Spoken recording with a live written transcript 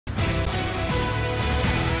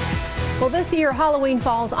Well, this year Halloween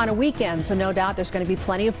falls on a weekend, so no doubt there's going to be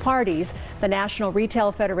plenty of parties. The National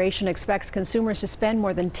Retail Federation expects consumers to spend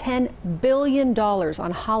more than $10 billion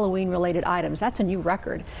on Halloween-related items. That's a new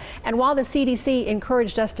record. And while the CDC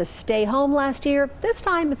encouraged us to stay home last year, this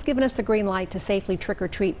time it's given us the green light to safely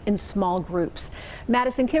trick-or-treat in small groups.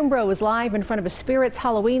 Madison Kimbrough is live in front of a Spirits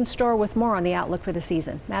Halloween store with more on the outlook for the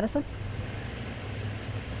season. Madison?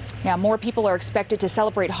 Yeah, more people are expected to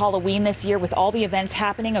celebrate Halloween this year with all the events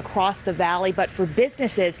happening across the valley. But for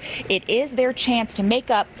businesses, it is their chance to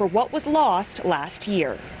make up for what was lost last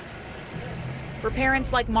year. For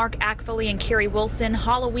parents like Mark Ackfully and Carrie Wilson,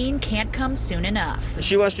 Halloween can't come soon enough.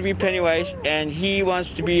 She wants to be Pennywise, and he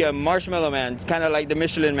wants to be a Marshmallow Man, kind of like the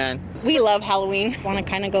Michelin Man. We love Halloween. Want to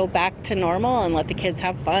kind of go back to normal and let the kids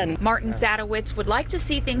have fun. Martin Sadowitz would like to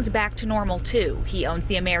see things back to normal, too. He owns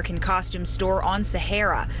the American Costume Store on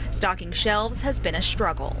Sahara. Stocking shelves has been a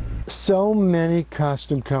struggle. So many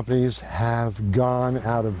costume companies have gone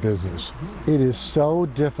out of business. It is so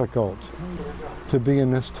difficult to be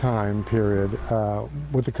in this time period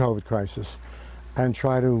with the COVID crisis and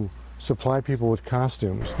try to supply people with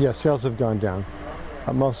costumes. Yes, sales have gone down,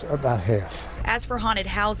 about half. As for haunted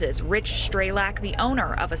houses, Rich Strelak, the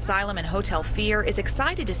owner of Asylum and Hotel Fear, is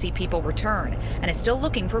excited to see people return and is still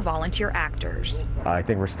looking for volunteer actors. I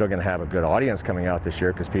think we're still going to have a good audience coming out this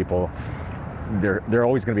year because people, they're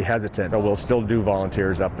always going to be hesitant. But we'll still do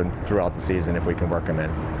volunteers up and throughout the season if we can work them in.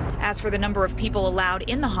 As for the number of people allowed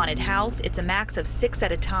in the haunted house, it's a max of 6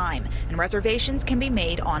 at a time, and reservations can be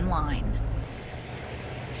made online.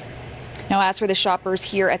 Now, as for the shoppers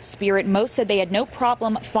here at Spirit, most said they had no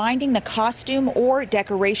problem finding the costume or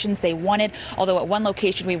decorations they wanted. Although at one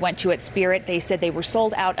location we went to at Spirit, they said they were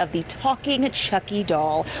sold out of the talking Chucky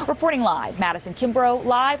doll. Reporting live, Madison Kimbrough,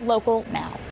 Live Local Now.